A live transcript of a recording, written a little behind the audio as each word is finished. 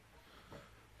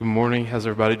Good morning. How's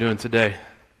everybody doing today?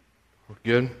 We're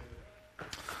good?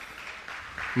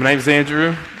 My name's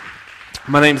Andrew,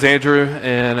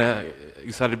 and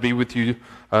excited to be with you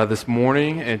this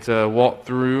morning and to walk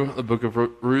through the book of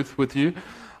Ruth with you.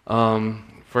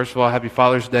 First of all, happy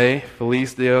Father's Day.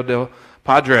 Feliz Dia del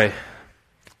Padre. Did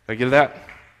I get that?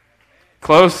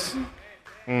 Close?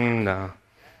 No.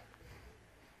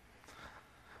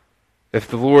 If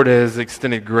the Lord has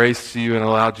extended grace to you and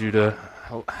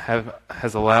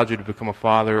has allowed you to become a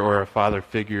father or a father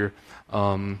figure,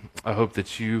 I hope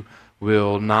that you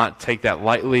will not take that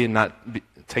lightly and not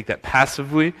take that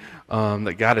passively,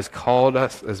 that God has called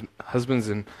us as husbands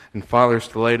and fathers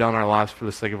to lay down our lives for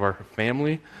the sake of our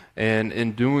family, and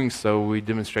in doing so, we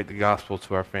demonstrate the gospel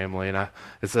to our family. And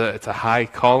it's a high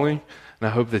calling, and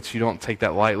I hope that you don't take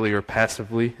that lightly or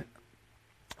passively.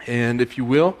 And if you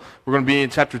will, we're going to be in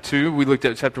chapter 2. We looked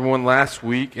at chapter 1 last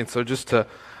week, and so just to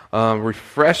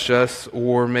refresh us,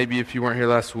 or maybe if you weren't here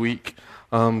last week,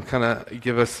 kind of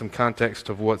give us some context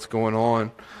of what's going on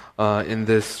in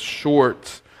this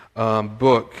short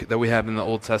book that we have in the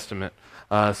Old Testament.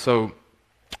 So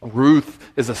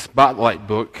Ruth is a spotlight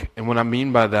book, and what I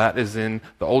mean by that is in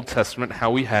the Old Testament,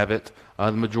 how we have it,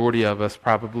 the majority of us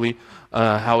probably,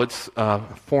 how it's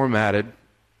formatted,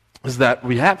 is that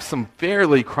we have some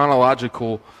fairly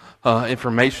chronological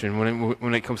information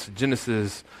when it comes to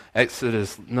Genesis,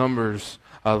 Exodus, Numbers,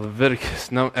 Leviticus,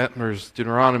 Numbers,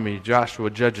 Deuteronomy, Joshua,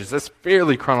 Judges. That's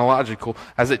fairly chronological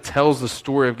as it tells the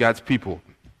story of God's people.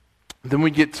 Then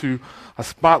we get to a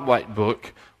spotlight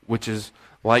book, which is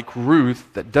like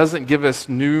Ruth, that doesn't give us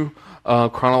new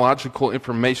chronological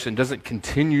information, doesn't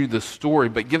continue the story,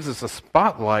 but gives us a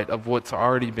spotlight of what's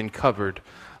already been covered.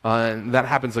 And that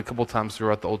happens a couple times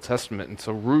throughout the Old Testament. And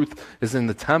so Ruth is in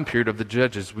the time period of the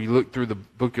Judges. We look through the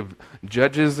book of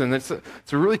Judges, and it's a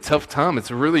really tough time.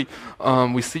 It's a really,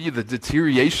 we see the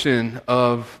deterioration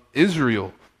of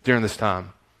Israel during this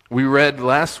time. We read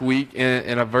last week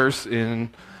in a verse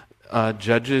in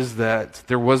Judges that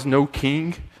there was no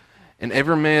king, and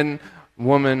every man,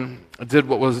 woman did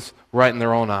what was right in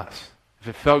their own eyes. If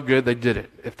it felt good, they did it.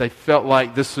 If they felt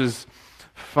like this was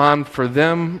fine for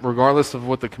them, regardless of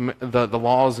what the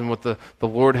laws and what the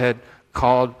Lord had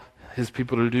called his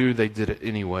people to do, they did it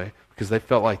anyway because they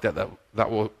felt like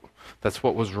that's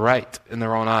what was right in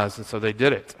their own eyes, and so they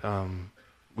did it.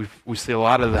 We see a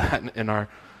lot of that in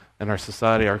our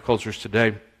society, our cultures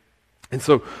today. And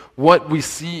so what we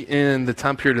see in the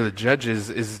time period of the Judges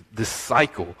is this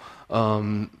cycle.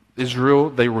 Israel,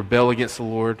 they rebel against the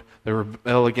Lord, they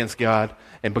rebel against God,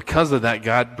 and because of that,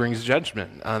 God brings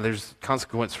judgment. There's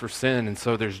consequence for sin, and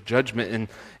so there's judgment.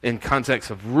 In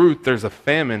context of Ruth, there's a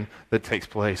famine that takes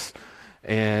place.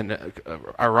 And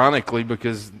ironically,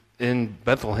 because in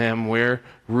Bethlehem, where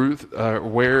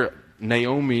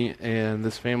Naomi and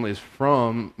this family is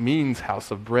from, means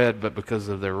house of bread, but because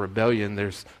of their rebellion,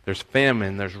 there's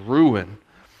famine, there's ruin.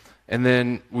 And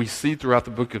then we see throughout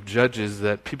the book of Judges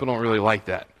that people don't really like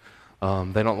that.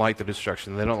 They don't like the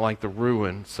destruction. They don't like the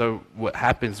ruin. So what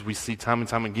happens, we see time and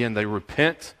time again, they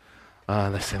repent.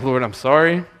 They say, Lord, I'm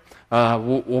sorry.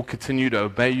 We'll continue to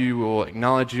obey you. We'll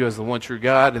acknowledge you as the one true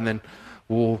God, and then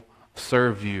we'll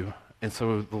serve you. And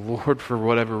so the Lord, for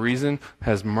whatever reason,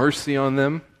 has mercy on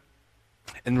them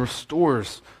and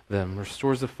restores them,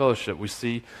 restores the fellowship. We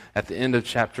see at the end of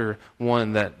chapter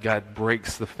 1 that God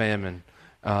breaks the famine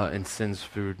and sends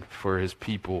food for his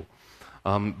people.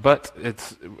 But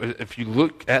if you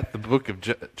look at the book of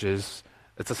Judges,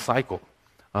 it's a cycle.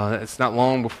 It's not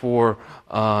long before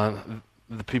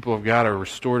the people of God are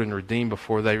restored and redeemed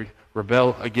before they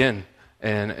rebel again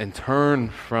and turn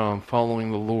from following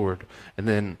the Lord. And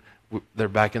then they're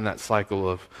back in that cycle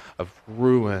of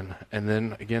ruin. And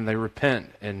then again they repent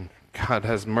and God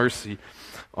has mercy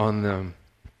on them.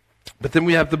 But then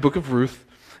we have the book of Ruth.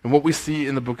 And what we see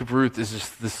in the book of Ruth is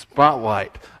just the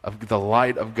spotlight of the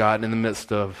light of God in the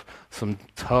midst of some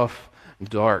tough,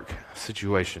 dark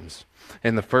situations.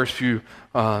 In the first few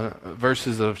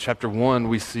verses of chapter 1,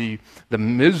 we see the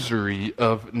misery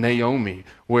of Naomi,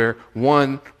 where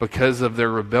 1, because of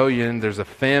their rebellion, there's a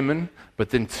famine,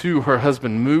 but then 2, her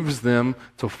husband moves them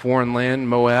to foreign land,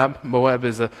 Moab. Moab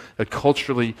is a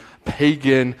culturally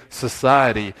pagan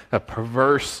society, a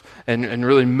perverse and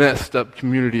really messed up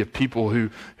community of people who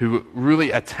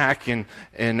really attack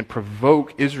and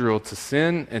provoke Israel to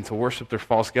sin and to worship their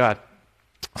false god.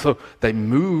 So they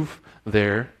move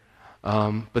there,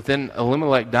 but then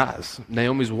Elimelech dies.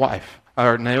 Naomi's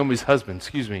husband,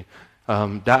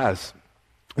 dies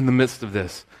in the midst of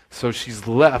this. So she's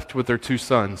left with their 2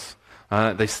 sons.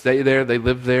 They stay there, they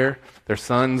live there. Their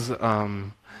sons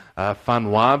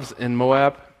find wives in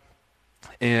Moab,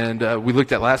 And we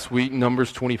looked at last week,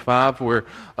 Numbers 25, where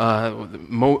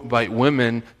Moabite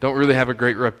women don't really have a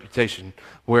great reputation,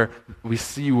 where we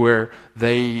see where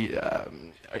they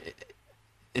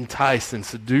entice and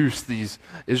seduce these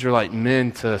Israelite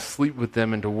men to sleep with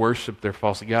them and to worship their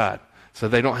false god. So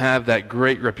they don't have that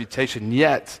great reputation.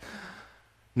 Yet,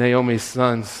 Naomi's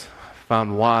sons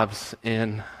found wives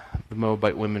in the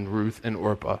Moabite women, Ruth and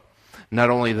Orpah. Not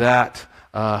only that,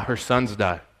 her sons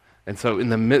died. And so in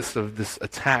the midst of this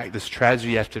attack, this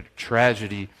tragedy after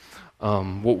tragedy,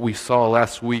 what we saw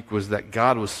last week was that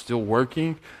God was still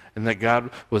working and that God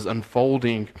was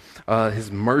unfolding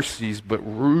his mercies, but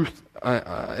Ruth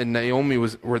and Naomi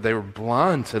they were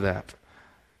blind to that.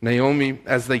 Naomi,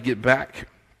 as they get back,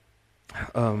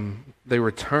 they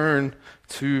return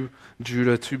to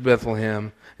Judah, to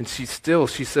Bethlehem, and she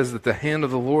says that the hand of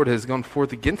the Lord has gone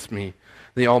forth against me.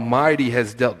 The Almighty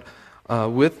has dealt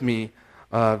with me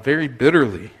very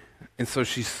bitterly. And so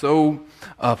she's so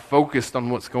focused on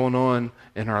what's going on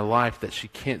in her life that she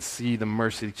can't see the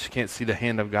mercy, she can't see the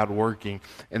hand of God working.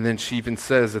 And then she even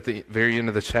says at the very end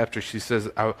of the chapter, she says,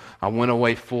 I went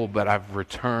away full, but I've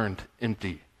returned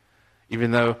empty.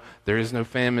 Even though there is no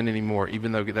famine anymore,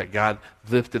 even though that God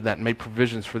lifted that, made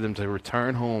provisions for them to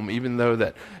return home, even though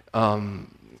that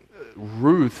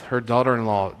Ruth, her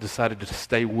daughter-in-law, decided to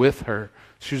stay with her,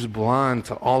 she was blind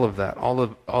to all of that, all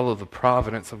of the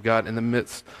providence of God in the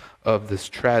midst of this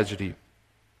tragedy.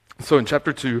 So in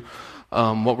chapter 2,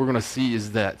 what we're going to see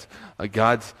is that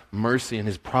God's mercy and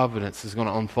his providence is going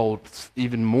to unfold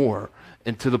even more,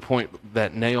 and to the point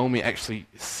that Naomi actually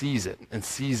sees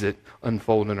it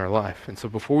unfold in her life. And so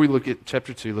before we look at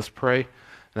chapter 2, let's pray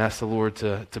and ask the Lord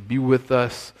to be with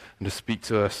us and to speak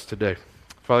to us today.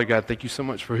 Father God, thank you so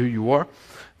much for who you are.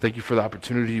 Thank you for the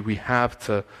opportunity we have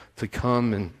to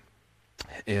come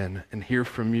and hear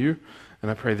from you. And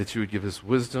I pray that you would give us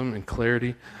wisdom and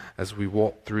clarity as we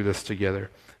walk through this together.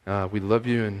 We love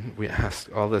you, and we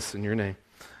ask all this in your name.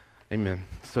 Amen.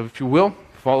 So if you will,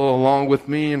 follow along with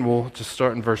me, and we'll just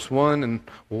start in verse 1, and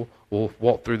we'll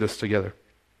walk through this together.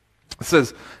 It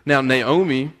says, "Now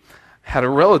Naomi had a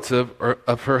relative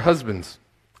of her husband's,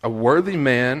 a worthy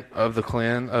man of the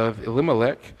clan of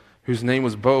Elimelech, whose name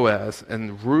was Boaz.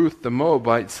 And Ruth the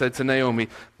Moabite said to Naomi,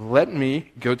 'Let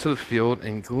me go to the field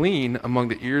and glean among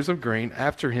the ears of grain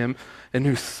after him, in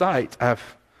whose sight I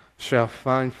shall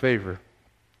find favor.'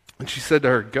 And she said to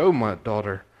her, 'Go, my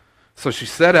daughter.' So she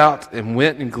set out and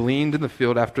went and gleaned in the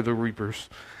field after the reapers.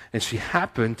 And she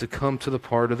happened to come to the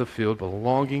part of the field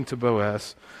belonging to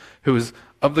Boaz, who was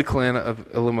of the clan of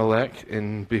Elimelech.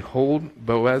 And behold,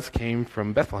 Boaz came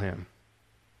from Bethlehem.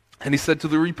 And he said to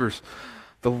the reapers,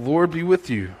 'The Lord be with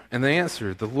you.' And they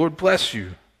answered, 'The Lord bless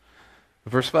you.'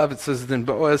 Verse 5, it says, Then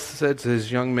Boaz said to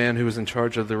his young man who was in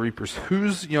charge of the reapers,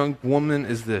 'Whose young woman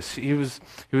is this?' He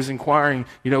was inquiring,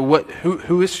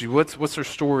 who is she? What's her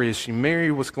story? Is she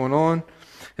married? What's going on?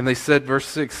 And they said, verse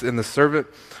 6, and the servant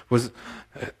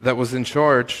that was in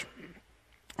charge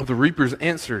of the reapers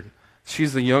answered,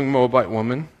 'She's the young Moabite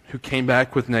woman who came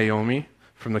back with Naomi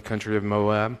from the country of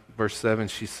Moab.' Verse 7,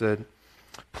 she said,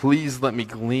 'Please let me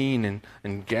glean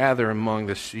and gather among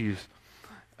the sheaves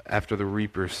after the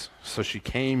reapers.' So she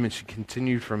came and she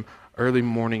continued from early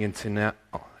morning until now,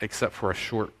 except for a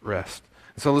short rest."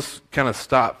 So let's kind of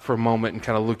stop for a moment and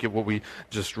kind of look at what we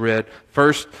just read.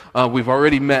 First, we've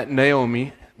already met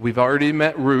Naomi. We've already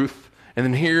met Ruth. And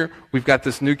then here we've got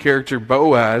this new character,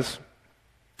 Boaz,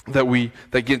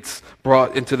 that gets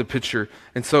brought into the picture.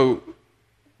 And so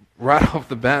right off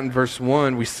the bat in verse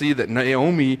 1, we see that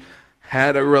Naomi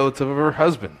had a relative of her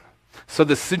husband. So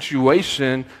the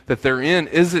situation that they're in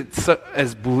isn't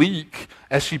as bleak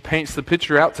as she paints the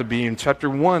picture out to be. In chapter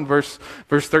 1, verse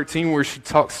 13, where she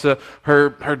talks to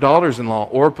her daughters-in-law,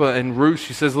 Orpah and Ruth,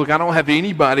 she says, "Look, I don't have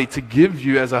anybody to give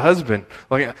you as a husband.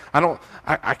 Like,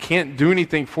 I can't do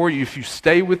anything for you. If you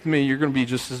stay with me, you're going to be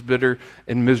just as bitter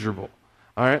and miserable."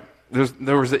 All right?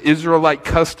 There was an Israelite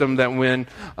custom that when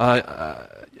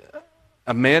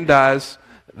a man dies,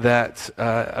 that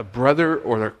a brother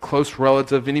or a close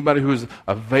relative, anybody who is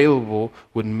available,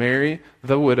 would marry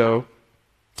the widow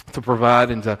to provide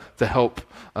and to help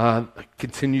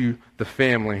continue the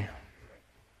family.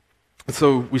 And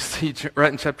so we see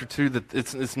right in chapter 2 that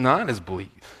it's not as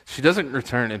bleak. She doesn't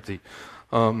return empty,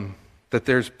 that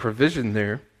there's provision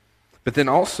there. But then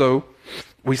also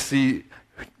we see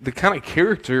the kind of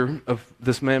character of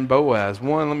this man Boaz.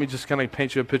 One, let me just kind of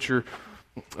paint you a picture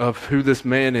of who this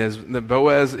man is. That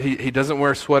Boaz, he doesn't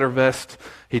wear a sweater vest.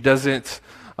 He doesn't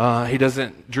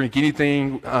drink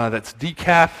anything that's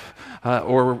decaf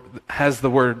or has the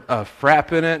word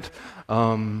frap in it.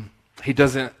 He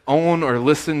doesn't own or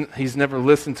listen. He's never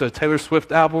listened to a Taylor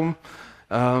Swift album.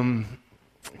 Kind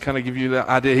of give you that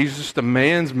idea. He's just a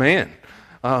man's man.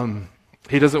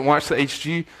 He doesn't watch the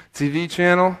HGTV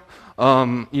channel.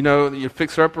 Your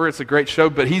Fixer Upper, it's a great show,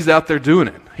 but he's out there doing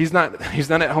it. He's not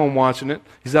at home watching it.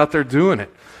 He's out there doing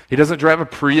it. He doesn't drive a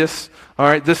Prius. All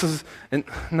right, this is, and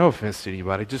no offense to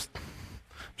anybody, just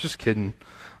kidding,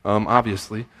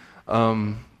 obviously.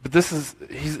 But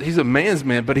he's a man's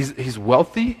man, but he's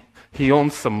wealthy. He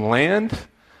owns some land.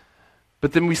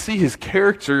 But then we see his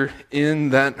character in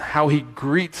that how he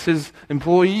greets his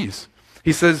employees.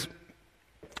 He says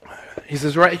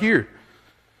right here,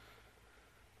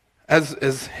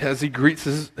 as he greets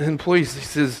his employees, he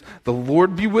says, "The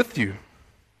Lord be with you."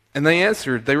 And they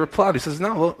replied, he says,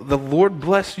 "No, the Lord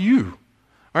bless you."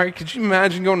 All right, could you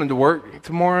imagine going into work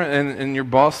tomorrow and your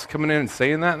boss coming in and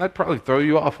saying that? That'd probably throw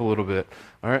you off a little bit,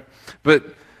 all right? But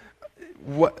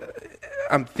what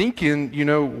I'm thinking,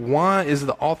 why is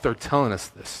the author telling us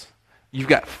this? You've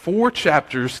got 4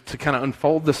 chapters to kind of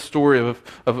unfold the story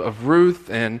of Ruth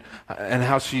and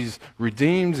how she's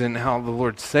redeemed and how the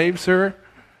Lord saves her.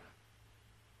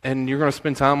 And you're going to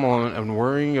spend time on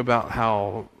worrying about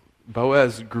how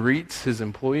Boaz greets his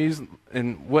employees.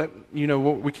 And what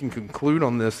we can conclude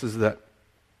on this is that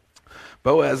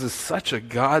Boaz is such a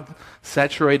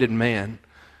God-saturated man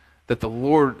that the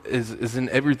Lord is in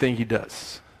everything he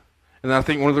does. And I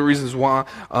think one of the reasons why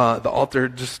the author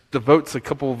just devotes a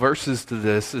couple of verses to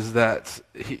this is that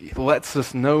he lets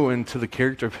us know into the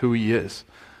character of who he is.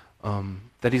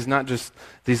 That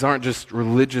these aren't just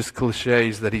religious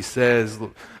cliches that he says,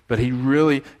 but he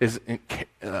really is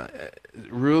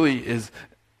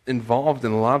involved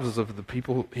in the lives of the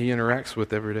people he interacts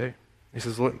with every day. He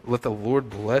says, let the Lord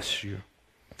bless you.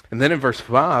 And then in verse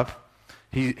 5,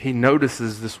 he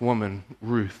notices this woman,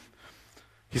 Ruth.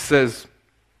 He says,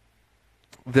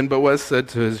 "Then Boaz said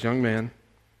to his young man,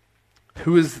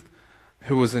 who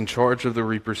was in charge of the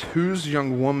reapers, whose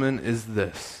young woman is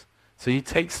this?" So he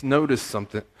takes notice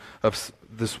of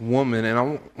this woman, and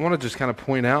I want to just kind of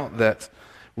point out that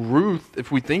Ruth,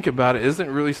 if we think about it, isn't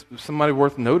really somebody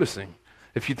worth noticing.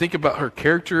 If you think about her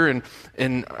character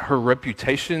and her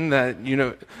reputation, that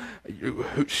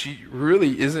she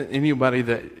really isn't anybody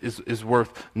that is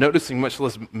worth noticing, much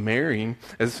less marrying,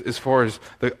 as far as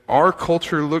our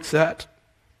culture looks at.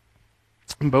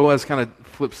 And Boaz kind of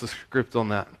flips the script on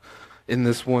that in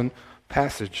this one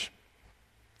passage.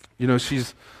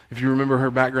 If you remember her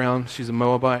background, she's a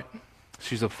Moabite.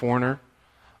 She's a foreigner.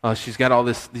 She's got all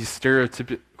these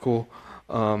stereotypical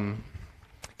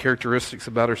characteristics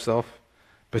about herself.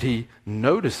 But he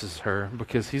notices her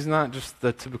because he's not just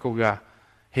the typical guy.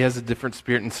 He has a different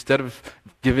spirit. Instead of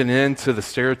giving in to the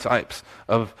stereotypes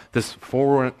of this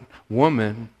foreign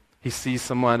woman, he sees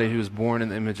somebody who is born in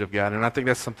the image of God. And I think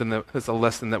that's that's a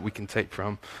lesson that we can take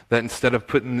from. That instead of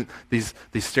putting these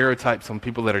stereotypes on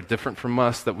people that are different from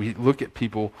us, that we look at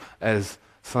people as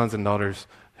sons and daughters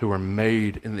who are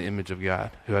made in the image of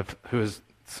God, who is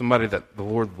somebody that the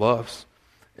Lord loves.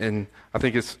 And I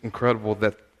think it's incredible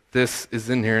that this is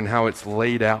in here and how it's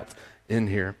laid out in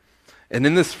here. And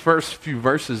in this first few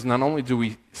verses, not only do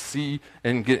we see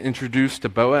and get introduced to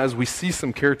Boaz, we see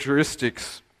some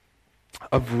characteristics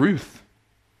of Ruth.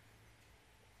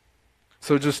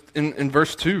 So just in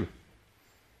verse 2,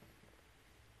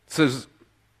 it says,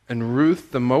 "And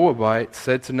Ruth the Moabite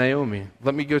said to Naomi,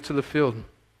 'Let me go to the field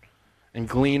and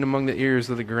glean among the ears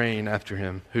of the grain after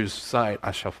him, whose sight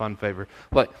I shall find favor.'"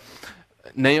 Like,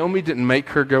 Naomi didn't make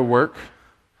her go work.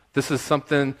 This is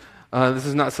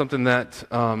not something that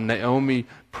Naomi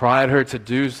pried her to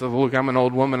do. So, look, I'm an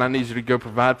old woman. I need you to go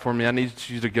provide for me. I need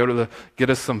you to go get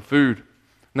us some food.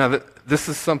 Now, this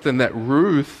is something that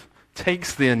Ruth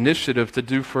takes the initiative to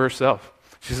do for herself.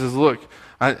 She says, "Look,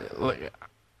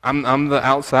 I'm the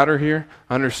outsider here.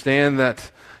 I understand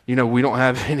that we don't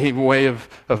have any way of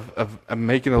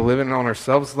making a living on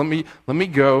ourselves. Let me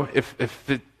go if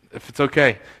it's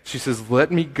okay." She says,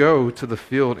 "Let me go to the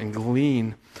field and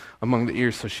glean among the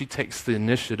ears." So she takes the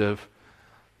initiative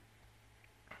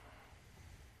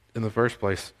in the first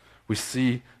place. We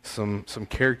see some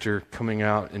character coming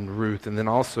out in Ruth. And then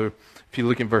also, if you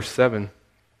look in verse 7,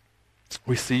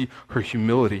 we see her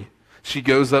humility. She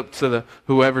goes up to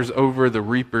whoever's over the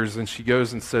reapers, and she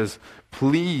goes and says,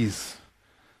 "Please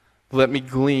let me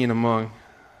glean among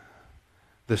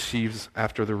the sheaves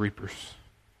after the reapers."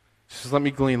 She says, "Let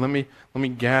me glean, let me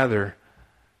gather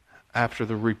after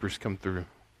the reapers come through."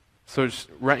 So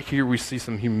right here we see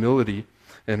some humility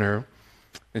in her.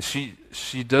 And she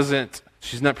doesn't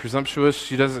She's not presumptuous.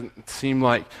 She doesn't seem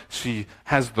like she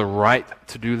has the right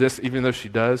to do this, even though she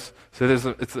does. So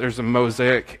there's a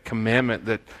Mosaic commandment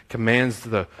that commands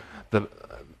the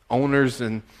owners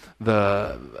of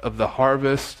the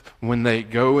harvest, when they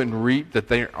go and reap, that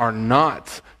they are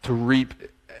not to reap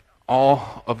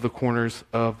all of the corners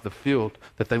of the field,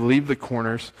 that they leave the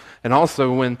corners. And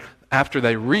also, after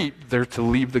they reap, they're to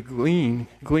leave the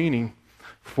gleaning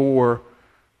for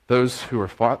those who are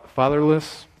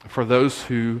fatherless, for those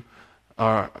who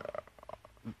are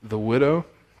the widow.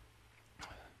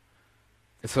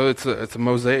 And so it's a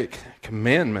Mosaic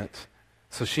commandment.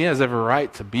 So she has every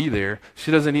right to be there.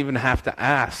 She doesn't even have to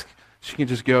ask. She can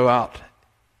just go out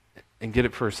and get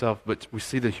it for herself. But we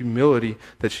see the humility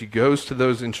that she goes to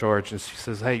those in charge and she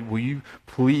says, hey, will you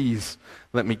please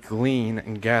let me glean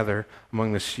and gather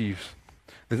among the sheaves?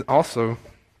 And also,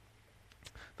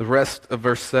 the rest of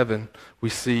verse 7, we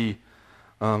see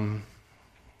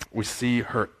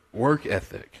her work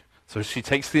ethic. So she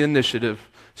takes the initiative.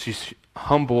 She's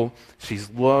humble. She's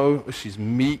low. She's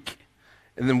meek.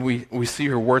 And then we see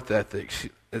her work ethic.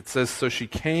 It says, so she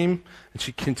came and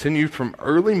she continued from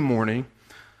early morning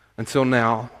until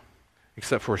now,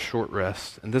 except for a short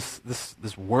rest. And this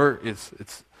work,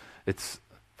 it's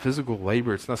physical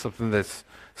labor. It's not something that's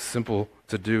simple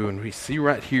to do. And we see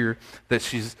right here that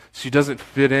she doesn't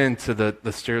fit into the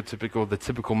stereotypical, the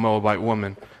typical Moabite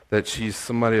woman, that she's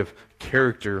somebody of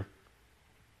character.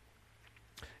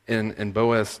 And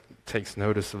Boaz takes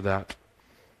notice of that.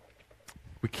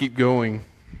 We keep going.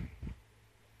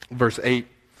 Verse 8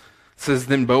 says,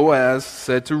 then Boaz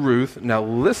said to Ruth, now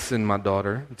listen, my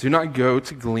daughter, do not go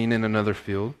to glean in another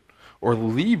field, or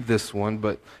leave this one,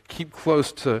 but keep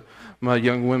close to my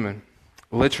young women.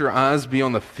 Let your eyes be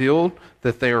on the field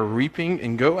that they are reaping,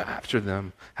 and go after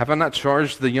them. Have I not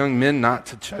charged the young men not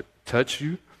to touch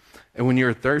you? And when you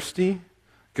are thirsty,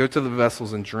 go to the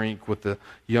vessels and drink what the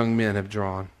young men have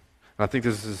drawn. And I think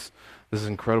this is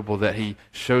incredible that he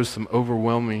shows some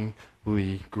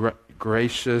overwhelmingly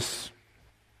gracious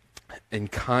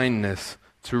and kindness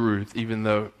to Ruth, even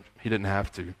though he didn't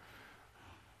have to.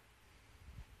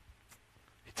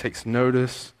 He takes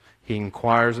notice. He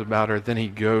inquires about her. Then he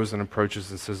goes and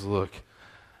approaches and says, look,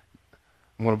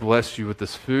 I'm going to bless you with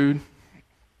this food.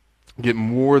 Get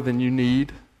more than you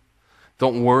need.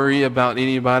 Don't worry about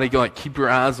anybody. Keep your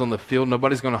eyes on the field.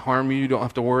 Nobody's going to harm you. You don't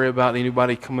have to worry about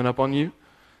anybody coming up on you.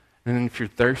 And then if you're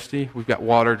thirsty, we've got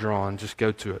water drawn. Just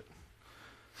go to it.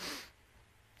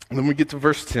 And then we get to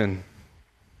verse 10.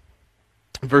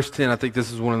 Verse 10, I think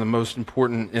this is one of the most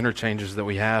important interchanges that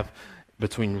we have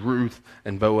between Ruth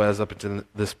and Boaz up until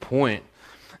this point.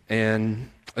 And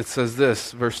it says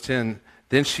this, verse 10,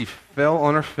 then she fell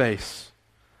on her face,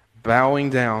 bowing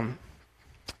down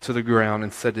to the ground,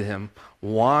 and said to him,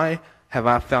 why have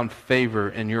I found favor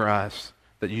in your eyes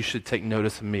that you should take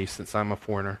notice of me, since I'm a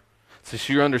foreigner? So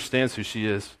she understands who she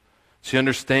is. She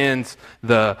understands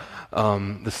the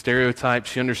stereotype.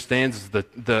 She understands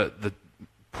the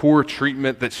poor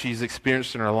treatment that she's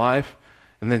experienced in her life.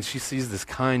 And then she sees this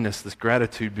kindness, this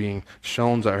gratitude being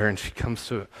shown to her, and she comes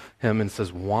to him and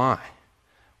says, why?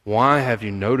 Why have you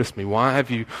noticed me? Why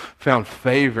have you found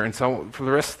favor? And so for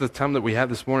the rest of the time that we have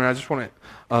this morning, I just want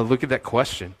to look at that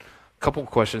question. A couple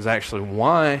of questions, actually.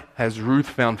 Why has Ruth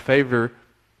found favor?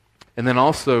 And then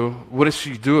also, what does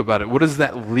she do about it? What does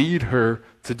that lead her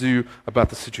to do about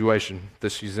the situation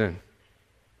that she's in?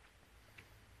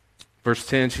 Verse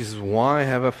 10, she says, why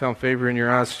have I found favor in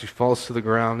your eyes? She falls to the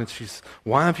ground, and she's,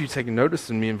 why have you taken notice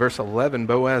of me? In verse 11,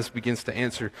 Boaz begins to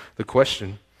answer the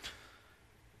question.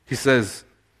 He says,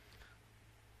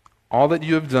 all that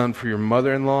you have done for your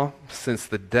mother-in-law since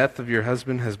the death of your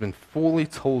husband has been fully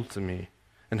told to me,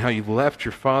 and how you left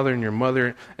your father and your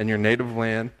mother and your native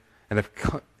land,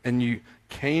 and you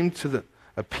came to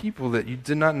a people that you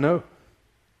did not know.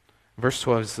 Verse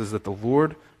 12 says that the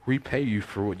Lord repay you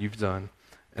for what you've done,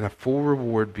 and a full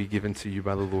reward be given to you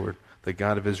by the Lord, the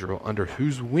God of Israel, under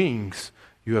whose wings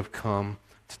you have come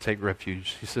to take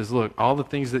refuge. He says, look, all the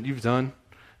things that you've done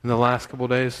in the last couple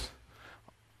of days,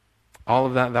 all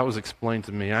of that was explained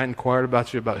to me. I inquired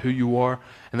about you, about who you are,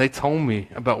 and they told me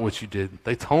about what you did.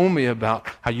 They told me about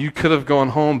how you could have gone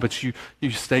home, but you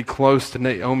stayed close to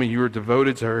Naomi. You were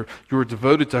devoted to her. You were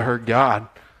devoted to her God.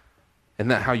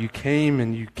 And that how you came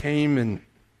and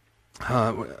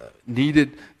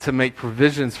needed to make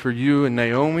provisions for you and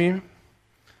Naomi.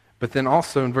 But then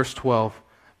also in verse 12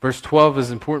 is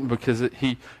important because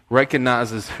he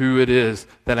recognizes who it is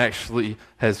that actually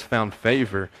has found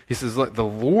favor. He says, let the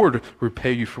Lord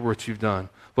repay you for what you've done.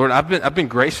 Lord, I've been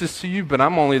gracious to you, but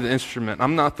I'm only the instrument.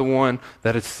 I'm not the one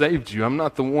that has saved you. I'm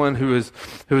not the one who has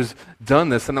done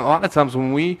this. And a lot of times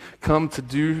when we come to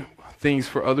do things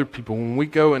for other people, when we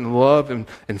go and love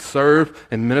and serve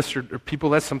and minister to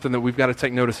people, that's something that we've got to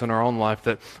take notice in our own life,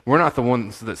 that we're not the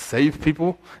ones that save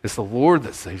people. It's the Lord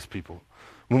that saves people.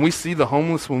 When we see the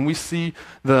homeless, when we see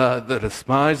the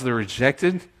despised, the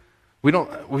rejected,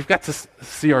 we've got to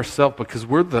see ourselves, because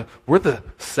we're the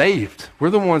saved. We're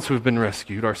the ones who have been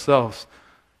rescued ourselves.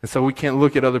 And so we can't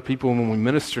look at other people when we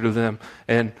minister to them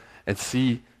and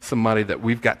see somebody that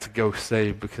we've got to go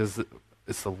save, because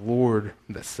it's the Lord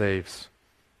that saves.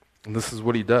 And this is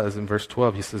what he does in verse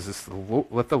 12. He says,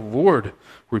 let the Lord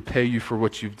repay you for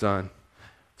what you've done.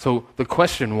 So the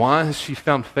question, why has she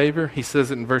found favor? He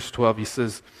says it in verse 12. He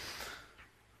says,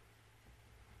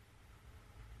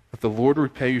 let the Lord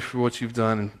repay you for what you've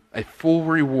done, and a full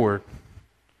reward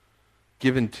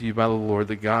given to you by the Lord,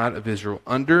 the God of Israel,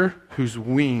 under whose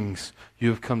wings you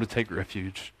have come to take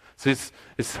refuge. So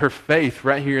it's her faith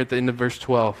right here at the end of verse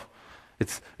 12.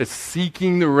 It's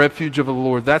seeking the refuge of the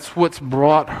Lord. That's what's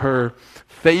brought her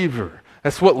favor.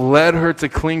 That's what led her to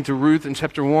cling to Ruth in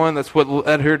chapter 1. That's what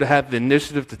led her to have the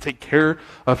initiative to take care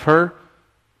of her.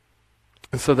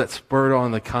 And so that spurred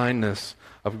on the kindness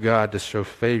of God to show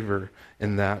favor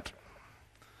in that.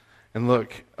 And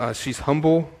look, she's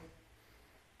humble.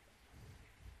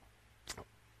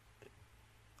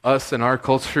 Us in our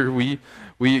culture, we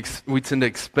tend to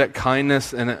expect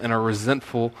kindness and are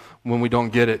resentful when we don't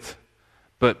get it.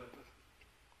 But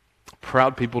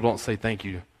proud people don't say thank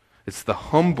you. It's the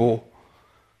humble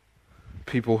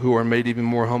people who are made even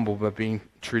more humble by being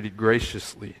treated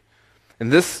graciously.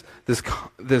 And this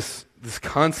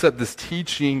concept, this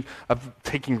teaching of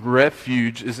taking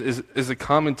refuge is a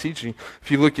common teaching. If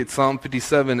you look at Psalm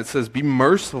 57, it says, "Be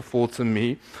merciful to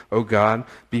me, O God,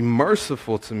 be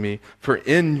merciful to me, for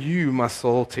in you my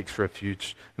soul takes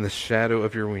refuge. In the shadow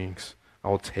of your wings I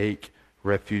will take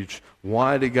refuge."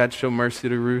 Why did God show mercy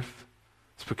to Ruth?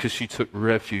 It's because she took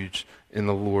refuge in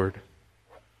the Lord.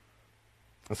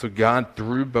 And so God,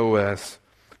 through Boaz,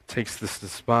 takes this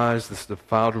despised, this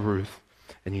defiled Ruth,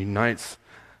 and unites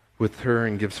with her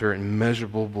and gives her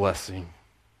immeasurable blessing,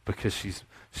 because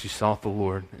she sought the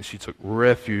Lord and she took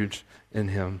refuge in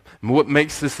him. And what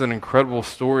makes this an incredible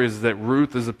story is that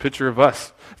Ruth is a picture of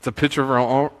us. It's a picture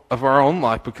of our own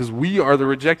life, because we are the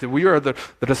rejected. We are the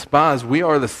despised. We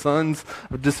are the sons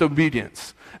of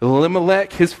disobedience.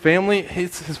 Elimelech, his family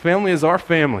is our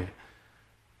family.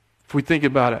 If we think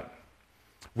about it,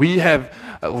 we have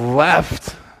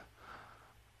left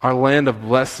our land of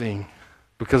blessing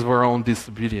because of our own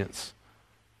disobedience.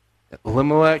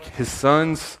 Elimelech, his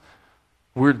sons,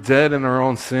 we're dead in our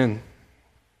own sin.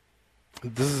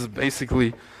 This is basically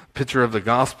a picture of the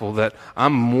gospel, that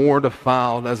I'm more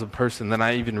defiled as a person than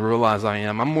I even realize I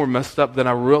am. I'm more messed up than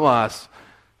I realize.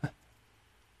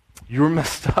 You're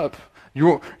messed up.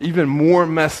 You're even more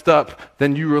messed up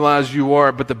than you realize you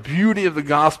are. But the beauty of the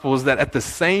gospel is that at the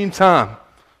same time,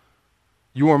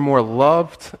 you are more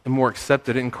loved and more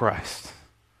accepted in Christ.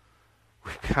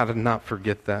 We've got to not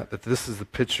forget that this is the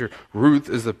picture. Ruth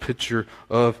is a picture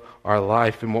of our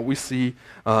life. And what we see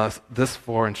this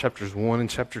far in chapters 1 and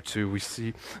chapter 2, we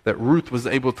see that Ruth was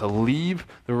able to leave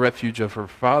the refuge of her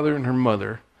father and her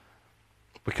mother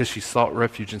because she sought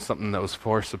refuge in something that was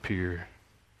far superior,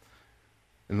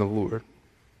 in the Lord.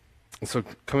 And so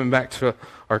coming back to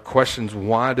our questions,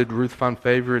 why did Ruth find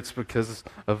favor? It's because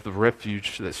of the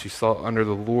refuge that she sought under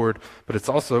the Lord. But it's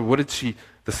also,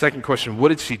 the second question, what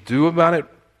did she do about it?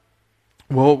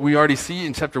 Well, we already see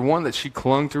in chapter 1 that she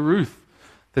clung to Ruth.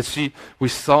 That we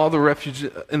saw the refuge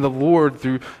in the Lord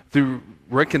through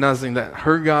recognizing that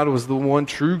her God was the one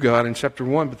true God in chapter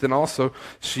 1. But then also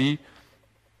she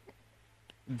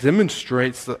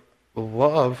demonstrates the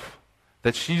love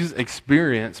that she's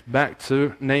experienced back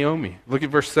to Naomi. Look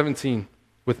at verse 17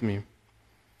 with me. It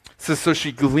says, "So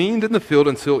she gleaned in the field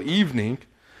until evening.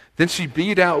 Then she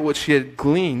beat out what she had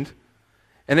gleaned,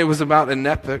 and it was about an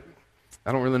ephah."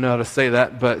 I don't really know how to say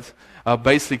that, but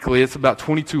basically it's about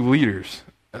 22 liters.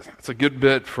 It's a good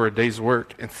bit for a day's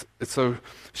work. And so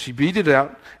she beat it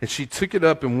out, and she took it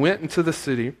up and went into the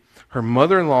city. Her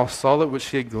mother-in-law saw that what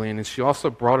she had gleaned, and she also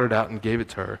brought it out and gave it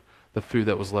to her, the food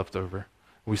that was left over.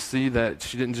 We see that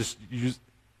she didn't just use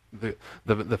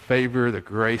the favor, the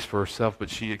grace for herself, but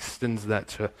she extends that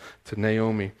to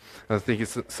Naomi. And I think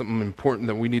it's something important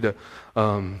that we need to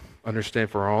understand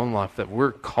for our own life, that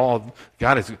we're called,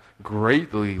 God has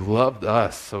greatly loved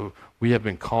us, so we have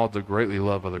been called to greatly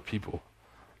love other people.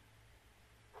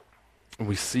 And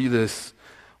we see this,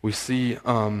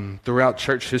 throughout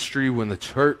church history, when the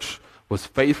church was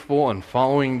faithful and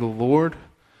following the Lord,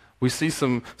 We see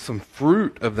some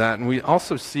fruit of that, and we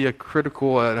also see a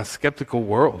critical and a skeptical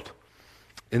world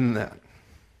in that.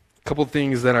 A couple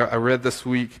things that I read this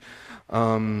week.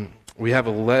 We have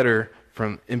a letter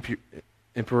from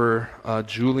Emperor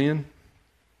Julian,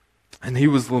 and he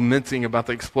was lamenting about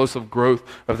the explosive growth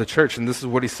of the church, and this is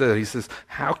what he said. He says,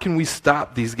 how can we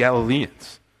stop these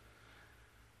Galileans?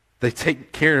 They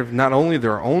take care of not only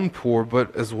their own poor,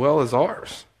 but as well as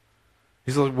ours.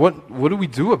 He's like, what do we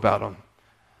do about them?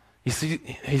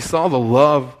 He saw the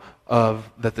love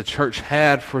that the church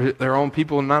had for their own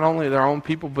people, and not only their own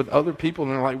people, but other people.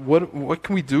 And they're like, what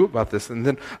can we do about this? And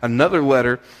then another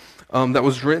letter that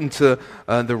was written to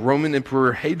the Roman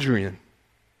Emperor Hadrian.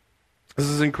 This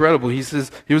is incredible. He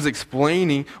says, he was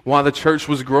explaining why the church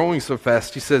was growing so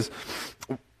fast. He says,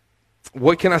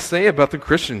 what can I say about the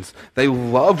Christians? They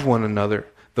love one another.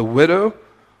 The widow,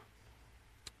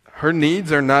 her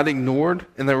needs are not ignored,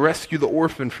 and they rescue the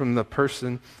orphan from the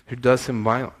person who does him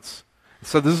violence.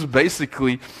 So this is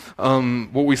basically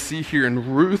what we see here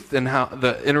in Ruth, and how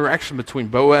the interaction between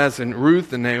Boaz and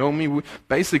Ruth and Naomi. We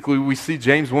see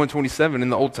James 1:27 in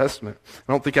the Old Testament.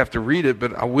 I don't think I have to read it,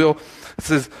 but I will. It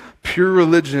says, pure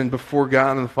religion before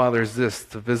God and the Father is this,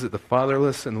 to visit the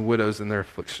fatherless and the widows in their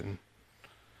affliction.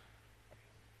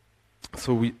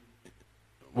 So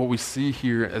what we see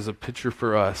here as a picture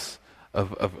for us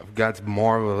of God's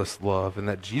marvelous love, and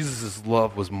that Jesus'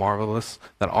 love was marvelous,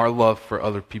 that our love for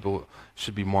other people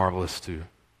should be marvelous too.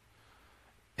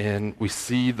 And we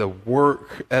see the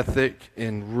work ethic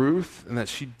in Ruth, and that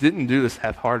she didn't do this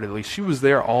half-heartedly. She was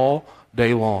there all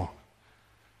day long,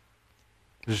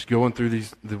 just going through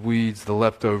the weeds, the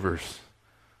leftovers,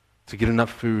 to get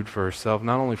enough food for herself,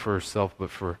 not only for herself, but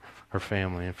for her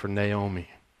family and for Naomi.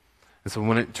 And so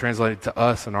when it translated to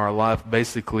us in our life,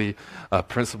 basically a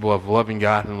principle of loving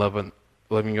God and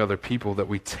loving other people, that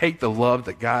we take the love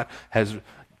that God has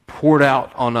poured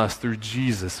out on us through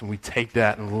Jesus, and we take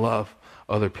that and love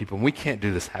other people. And we can't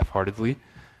do this half-heartedly,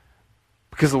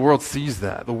 because the world sees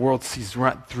that. The world sees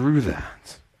right through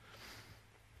that.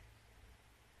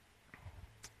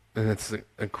 And it's an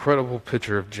incredible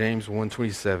picture of James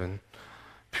 1:27,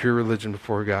 pure religion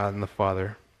before God and the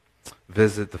Father.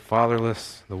 Visit the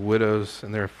fatherless, the widows,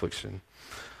 and their affliction.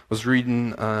 I was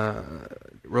reading,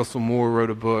 Russell Moore wrote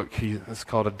a book. It's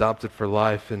called Adopted for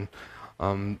Life, and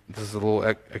this is a little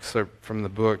excerpt from the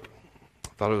book.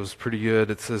 I thought it was pretty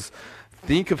good. It says,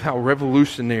 think of how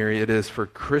revolutionary it is for a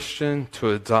Christian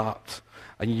to adopt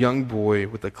a young boy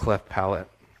with a cleft palate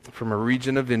from a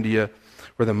region of India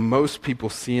where the most people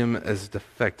see him as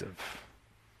defective.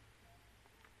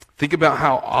 Think about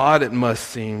how odd it must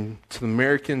seem to the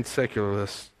American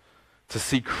secularists to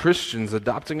see Christians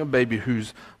adopting a baby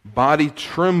whose body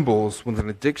trembles with an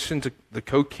addiction to the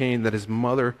cocaine that his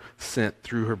mother sent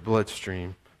through her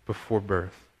bloodstream before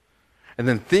birth. And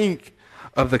then think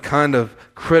of the kind of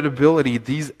credibility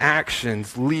these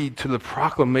actions lead to the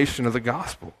proclamation of the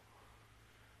gospel.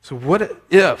 So what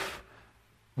if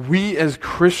we as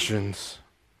Christians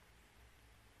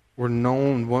were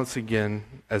known once again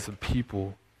as a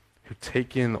people who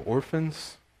take in the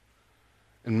orphans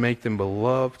and make them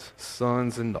beloved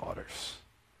sons and daughters?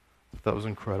 That was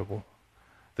incredible.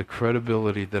 The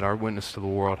credibility that our witness to the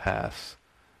world has.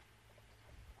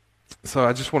 So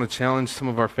I just want to challenge some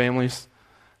of our families,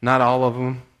 not all of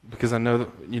them, because I know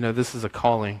that this is a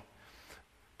calling.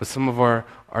 But some of our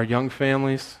young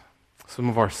families, some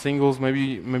of our singles, maybe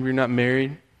you're not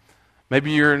married,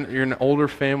 maybe you're an older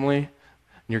family,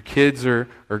 and your kids are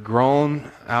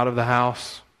grown out of the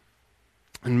house.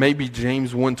 And maybe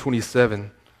James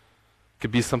 1:27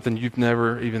 could be something you've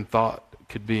never even thought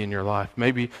could be in your life.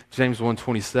 Maybe James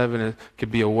 1:27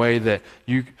 could be a way that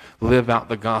you live out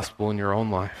the gospel in your own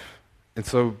life. And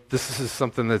so this is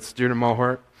something that's dear to my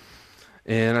heart.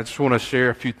 And I just want to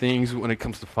share a few things when it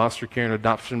comes to foster care and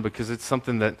adoption, because it's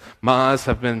something that my eyes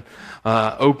have been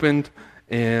opened,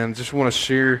 and just want to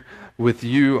share with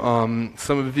you.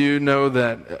 Some of you know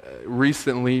that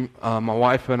recently my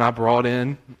wife and I brought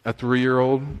in a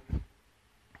 3-year-old,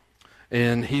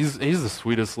 and he's the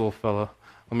sweetest little fella,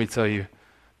 let me tell you.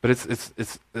 But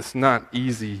it's not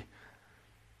easy,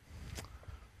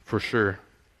 for sure.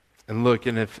 And look,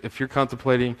 and if you're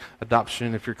contemplating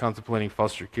adoption, if you're contemplating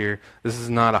foster care, this is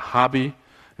not a hobby,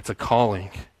 it's a calling.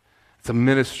 It's a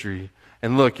ministry.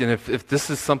 And look, and if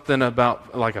this is something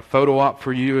about like a photo op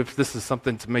for you, if this is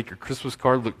something to make your Christmas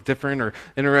card look different or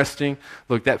interesting,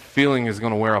 look, that feeling is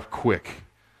going to wear off quick.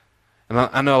 And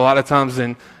I know a lot of times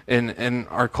in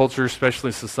our culture,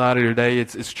 especially society today,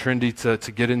 it's trendy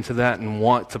to get into that and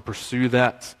want to pursue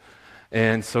that.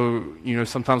 And so,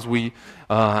 sometimes we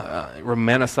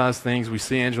romanticize things. We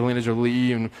see Angelina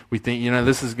Jolie and we think,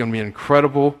 this is going to be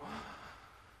incredible.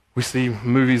 We see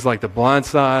movies like The Blind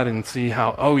Side and see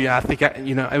how,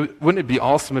 wouldn't it be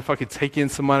awesome if I could take in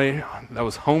somebody that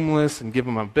was homeless and give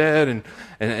them a bed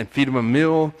and feed them a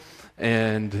meal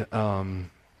and,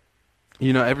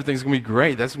 everything's going to be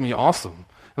great. That's going to be awesome.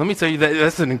 And let me tell you,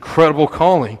 that's an incredible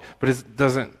calling, but it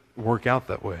doesn't work out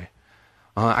that way.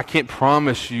 I can't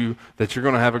promise you that you're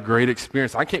going to have a great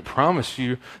experience. I can't promise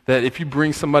you that if you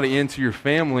bring somebody into your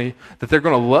family that they're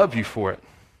going to love you for it.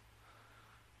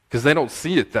 Because they don't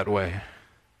see it that way.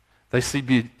 They see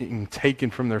being taken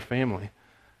from their family.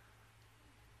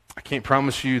 I can't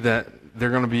promise you that they're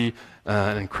going to be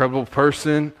an incredible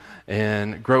person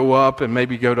and grow up and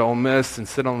maybe go to Ole Miss and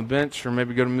sit on the bench or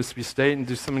maybe go to Mississippi State and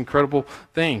do some incredible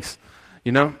things.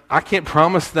 I can't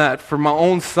promise that for my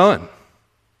own son.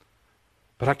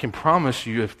 But I can promise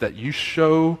you that you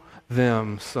show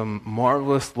them some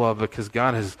marvelous love because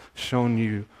God has shown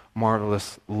you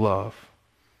marvelous love,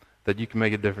 that you can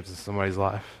make a difference in somebody's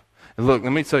life. And look,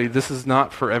 let me tell you, this is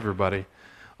not for everybody.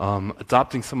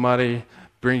 Adopting somebody,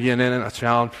 bringing in a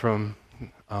child from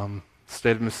the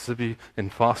state of Mississippi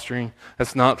and fostering,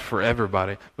 that's not for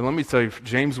everybody. But let me tell you,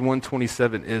 James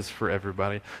 1:27 is for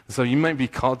everybody. And so you might be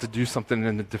called to do something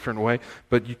in a different way,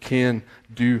 but you can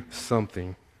do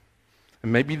something.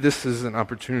 And maybe this is an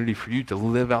opportunity for you to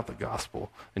live out the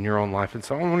gospel in your own life. And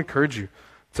so I want to encourage you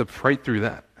to pray through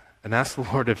that. And ask the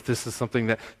Lord if this is something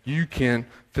that you can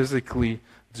physically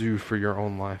do for your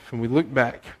own life. And we look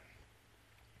back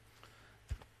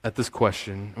at this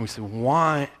question and we say,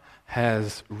 why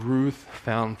has Ruth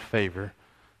found favor?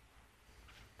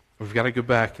 We've got to go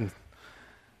back and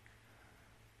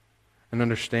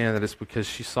understand that it's because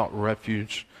she sought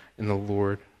refuge in the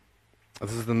Lord.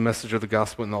 This is the message of the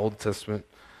gospel in the Old Testament.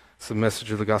 It's the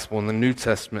message of the gospel in the New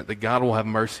Testament, that God will have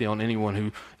mercy on anyone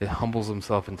who humbles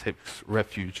himself and takes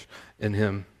refuge in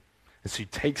him. And she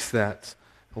takes that,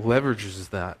 leverages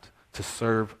that to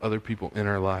serve other people in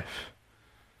her life.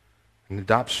 And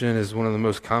adoption is one of the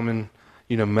most common,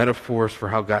 metaphors for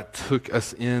how God took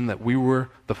us in, that we were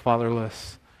the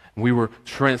fatherless. And we were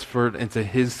transferred into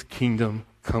his kingdom,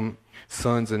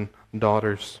 sons and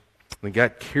daughters. And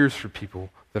God cares for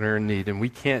people that are in need. And we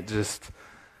can't just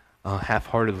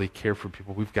half-heartedly care for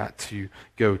people. We've got to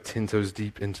go 10 toes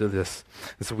deep into this.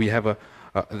 And so we have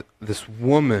this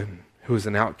woman who is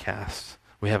an outcast.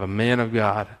 We have a man of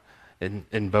God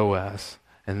in Boaz.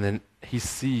 And then he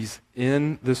sees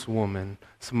in this woman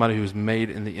somebody who is made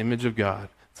in the image of God.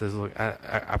 Says, look,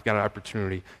 I've got an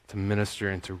opportunity to minister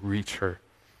and to reach her.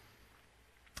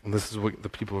 And this is what the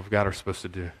people of God are supposed to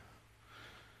do. And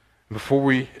before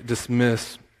we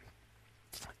dismiss,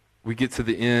 we get to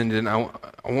the end, and I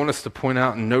want us to point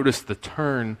out and notice the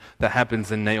turn that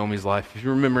happens in Naomi's life. If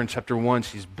you remember in chapter 1,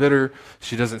 she's bitter.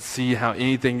 She doesn't see how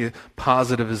anything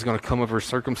positive is going to come of her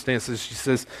circumstances. She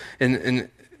says in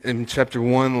chapter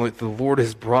 1, like, the Lord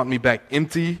has brought me back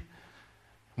empty.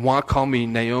 Why call me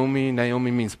Naomi? Naomi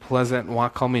means pleasant. Why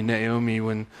call me Naomi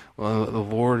when the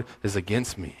Lord is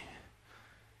against me?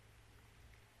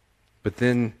 But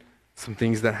then some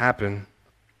things that happen.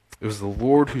 It was the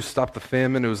Lord who stopped the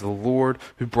famine. It was the Lord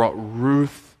who brought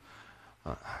Ruth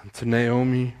to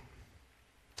Naomi.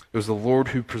 It was the Lord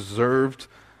who preserved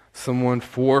someone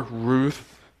for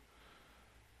Ruth.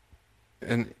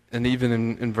 And even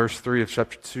in verse 3 of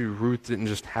chapter 2, Ruth didn't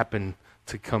just happen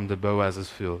to come to Boaz's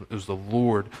field. It was the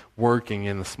Lord working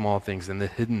in the small things and the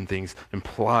hidden things and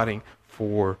plotting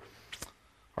for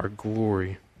our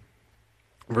glory.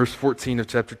 Verse 14 of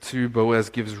chapter 2, Boaz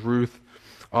gives Ruth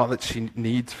all that she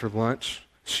needs for lunch.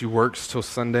 She works till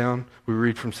sundown. We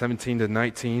read from 17 to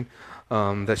 19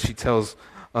 that she tells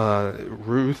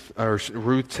Ruth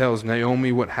tells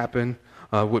Naomi what happened,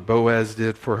 what Boaz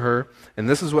did for her. And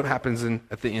this is what happens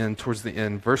at the end, towards the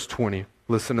end. Verse 20,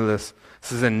 listen to this. It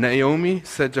says, and Naomi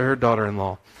said to her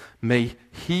daughter-in-law, may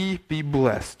he be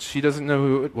blessed. She doesn't know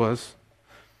who it was.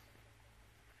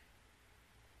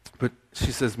 But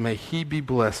she says, may he be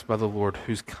blessed by the Lord,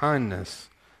 whose kindness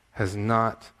has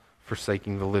not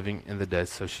forsaken the living and the dead.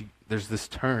 So there's this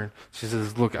turn. She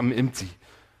says, look, I'm empty.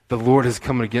 The Lord has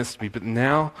come against me, but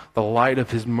now the light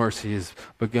of his mercy has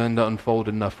begun to unfold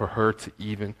enough for her to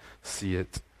even see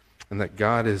it. And that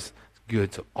God is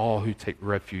good to all who take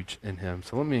refuge in him.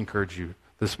 So let me encourage you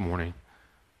this morning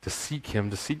to seek him,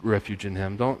 to seek refuge in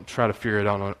him. Don't try to figure it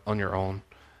out on your own.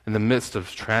 In the midst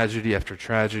of tragedy after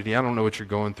tragedy, I don't know what you're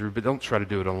going through, but don't try to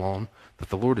do it alone. That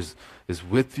the Lord is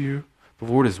with you. The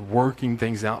Lord is working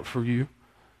things out for you.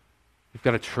 You've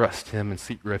got to trust him and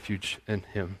seek refuge in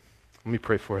him. Let me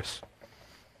pray for us.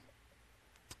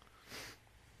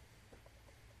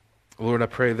 Lord, I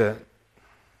pray that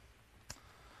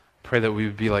we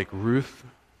would be like Ruth,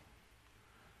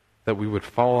 that we would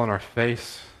fall on our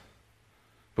face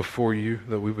before you,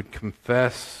 that we would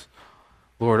confess,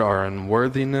 Lord, our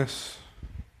unworthiness,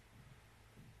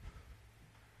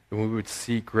 and we would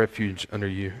seek refuge under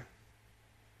you.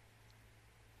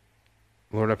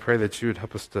 Lord, I pray that you would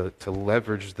help us to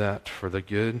leverage that for the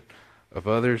good of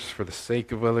others, for the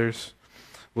sake of others.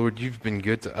 Lord, you've been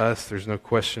good to us. There's no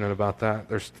question about that.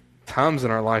 There's times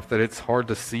in our life that it's hard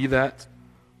to see that.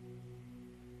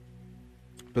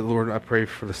 But Lord, I pray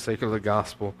for the sake of the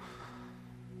gospel,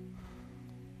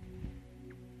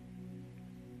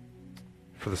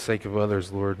 for the sake of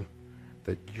others, Lord,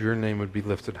 that your name would be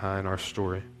lifted high in our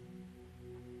story.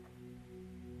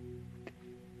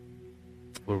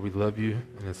 Lord, we love you,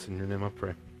 and it's in your name I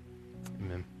pray.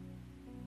 Amen.